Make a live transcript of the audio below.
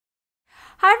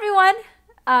Hi everyone,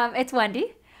 it's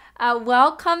Wendy.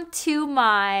 Welcome to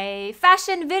my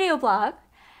fashion video blog.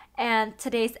 And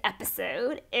today's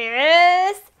episode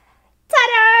is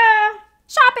ta-da!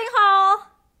 Shopping haul!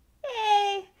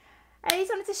 Yay! I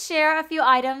just wanted to share a few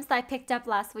items that I picked up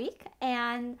last week,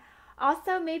 and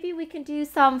also maybe we can do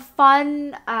some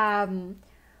fun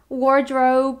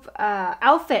wardrobe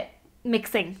outfit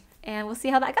mixing, and we'll see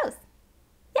how that goes.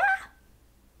 Yeah!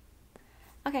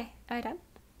 Okay, are you done?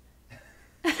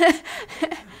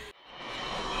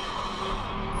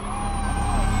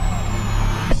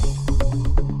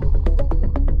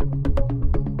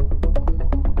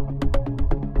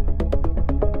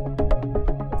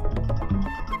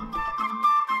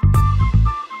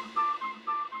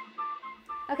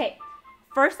 Okay,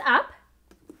 first up.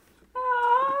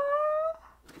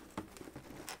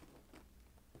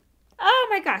 Oh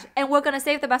my gosh, and we're gonna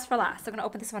save the best for last. So I'm gonna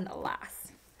open this one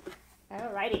last.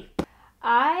 Alrighty.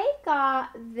 I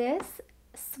got this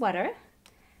sweater,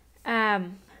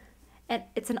 and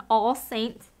it's an All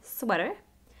Saints sweater,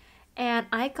 and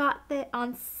I got it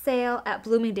on sale at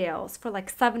Bloomingdale's for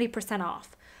like 70%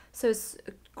 off. So it's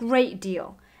a great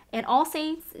deal. And All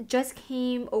Saints just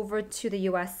came over to the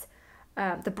US.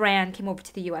 The brand came over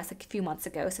to the US like a few months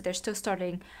ago, so they're still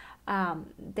starting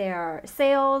their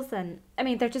sales, and I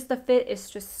mean, the fit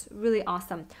is just really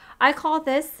awesome. I call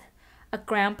this a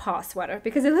grandpa sweater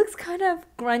because it looks kind of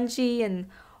grungy and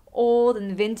old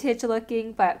and vintage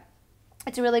looking, but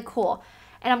it's really cool.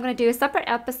 And I'm going to do a separate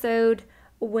episode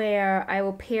where I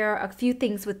will pair a few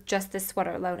things with just this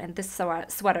sweater alone, and this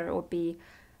sweater will be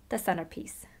the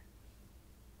centerpiece.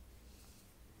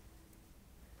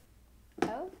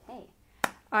 Okay.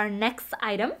 Our next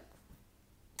item.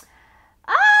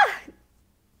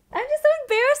 I'm just so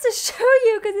embarrassed to show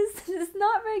you because it's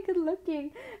not very good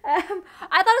looking. I thought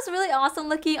it was really awesome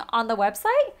looking on the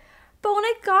website, but when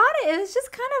I got it, it was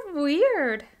just kind of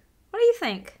weird. What do you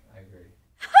think? I agree.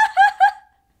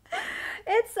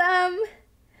 It's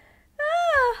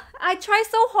I try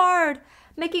so hard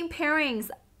making pairings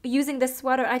using this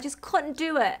sweater. I just couldn't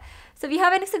do it. So if you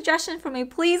have any suggestions for me,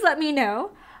 please let me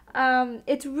know.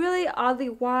 It's really oddly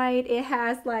wide. It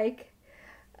has like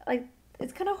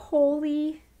it's kind of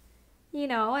holy, you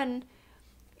know, and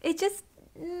it just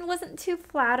wasn't too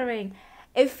flattering.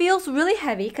 It feels really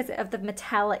heavy because of the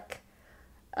metallic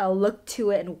look to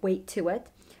it and weight to it.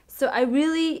 So I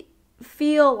really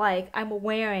feel like I'm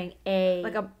wearing a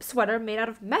sweater made out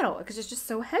of metal because it's just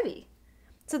so heavy.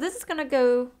 So this is gonna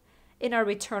go in our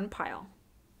return pile.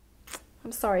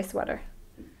 I'm sorry, sweater.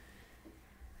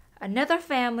 Another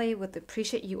family would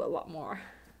appreciate you a lot more.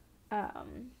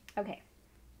 Okay.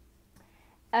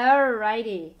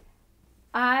 Alrighty.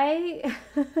 I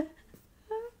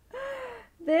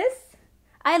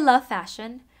love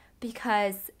fashion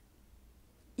because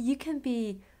you can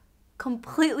be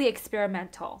completely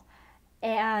experimental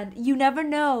and you never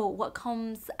know what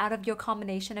comes out of your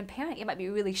combination and pairing. It might be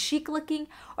really chic looking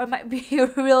or it might be a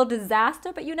real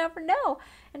disaster, but you never know.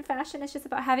 And fashion is just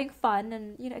about having fun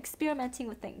and, you know, experimenting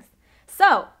with things.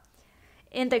 So,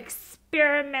 in the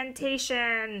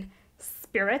experimentation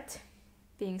spirit,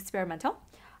 being experimental,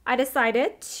 I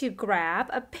decided to grab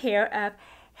a pair of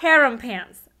harem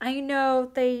pants. I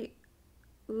know they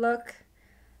look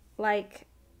like,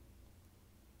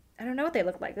 I don't know what they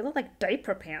look like. They look like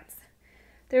diaper pants.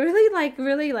 They're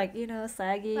really like, you know,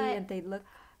 saggy, and they look,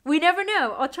 we never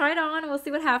know. I'll try it on and we'll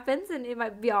see what happens, and it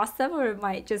might be awesome or it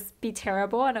might just be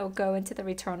terrible and it'll go into the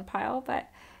return pile, but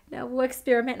you know, we'll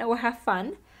experiment and we'll have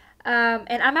fun.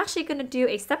 And I'm actually going to do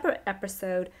a separate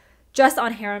episode just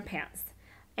on harem pants.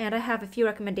 And I have a few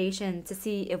recommendations to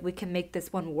see if we can make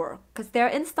this one work. Because they're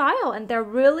in style and they're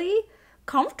really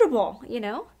comfortable, you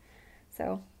know?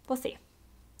 So, we'll see.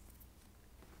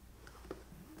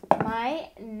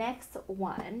 My next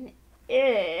one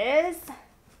is...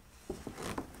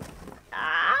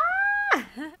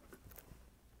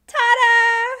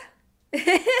 Ta-da!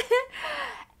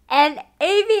 An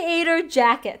aviator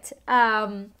jacket.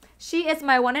 She is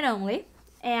my one and only.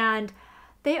 And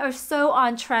they are so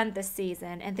on trend this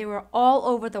season, and they were all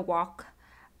over the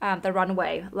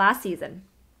runway last season.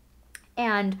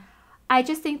 And I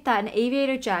just think that an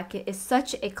aviator jacket is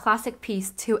such a classic piece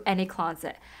to any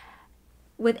closet.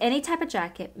 With any type of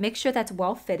jacket, make sure that's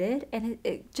well fitted, and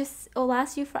it'll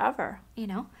last you forever, you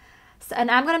know? So, and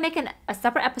I'm gonna make a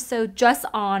separate episode just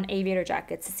on aviator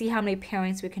jackets to see how many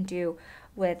pairings we can do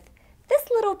with this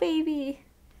little baby.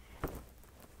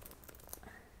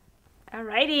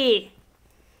 Alrighty.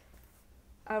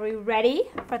 Are we ready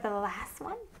for the last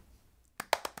one?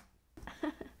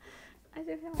 I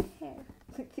just have my hair.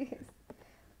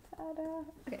 Ta-da.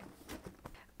 Okay.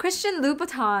 Christian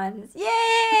Louboutins.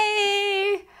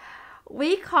 Yay!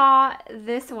 We caught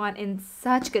this one in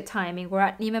such good timing. We're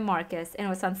at Neiman Marcus and it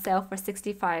was on sale for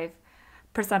 65%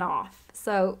 off.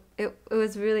 So it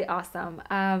was really awesome.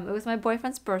 It was my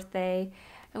boyfriend's birthday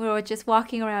and we were just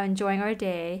walking around enjoying our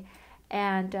day.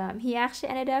 And he actually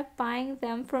ended up buying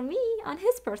them for me on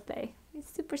his birthday.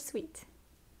 It's super sweet.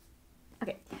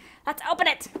 Okay, let's open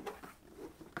it.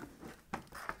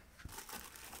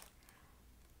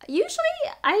 Usually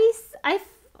I've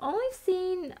only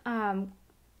seen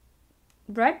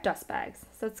red dust bags.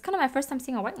 So it's kind of my first time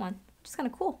seeing a white one, which is kind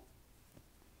of cool.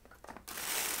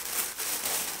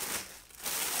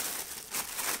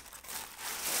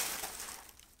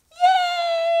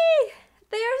 Yay!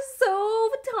 They're so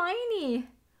tiny.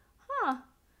 Huh,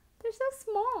 they're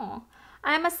so small.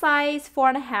 I'm a size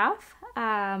 4.5.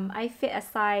 I fit a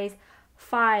size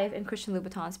 5 in Christian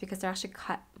Louboutins because they're actually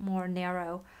cut more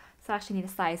narrow. So I actually need a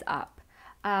size up.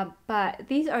 But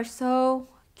these are so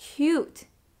cute.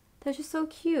 They're just so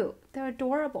cute. They're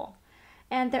adorable.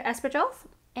 And they're espadrilles.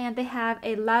 And they have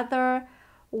a leather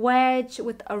wedge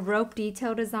with a rope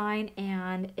detail design.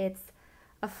 And it's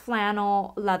a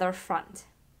flannel leather front.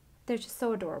 They're just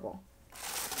so adorable.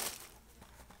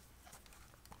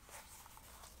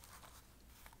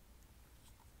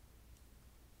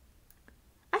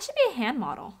 I should be a hand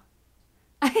model.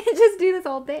 I can just do this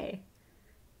all day.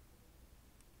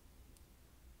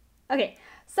 Okay,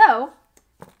 so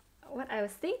what I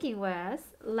was thinking was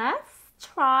let's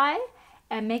try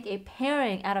and make a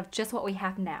pairing out of just what we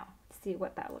have now. See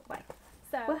what that looked like.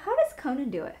 So, well, how does Conan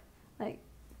do it? Like,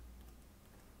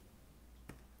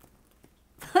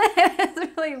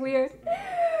 it's really weird.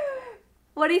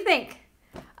 What do you think?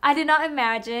 I did not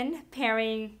imagine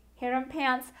pairing harem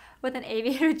pants with an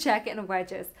aviator jacket and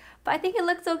wedges, but I think it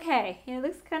looks okay. You know, it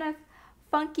looks kind of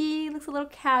funky, looks a little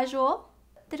casual.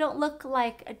 They don't look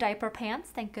like diaper pants,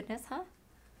 thank goodness, huh?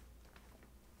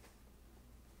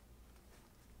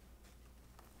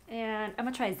 And I'm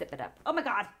gonna try to zip it up. Oh my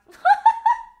god!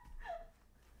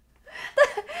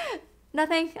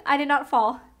 Nothing, I did not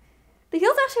fall. The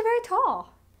heels are actually very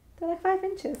tall. They're like 5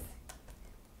 inches.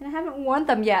 And I haven't worn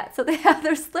them yet, so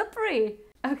they're slippery.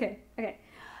 Okay, I'm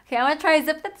gonna try to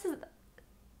zip this.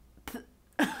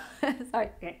 Sorry,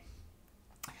 okay.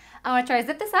 I'm gonna try to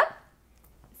zip this up.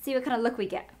 See what kind of look we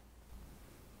get.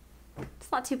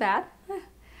 It's not too bad.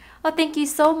 Well, thank you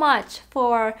so much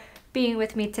for being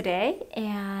with me today,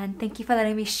 and thank you for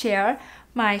letting me share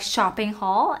my shopping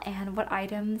haul and what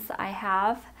items I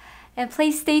have. And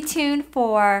please stay tuned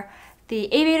for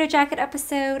the aviator jacket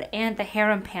episode and the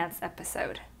harem pants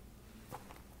episode.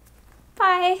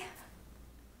 Bye!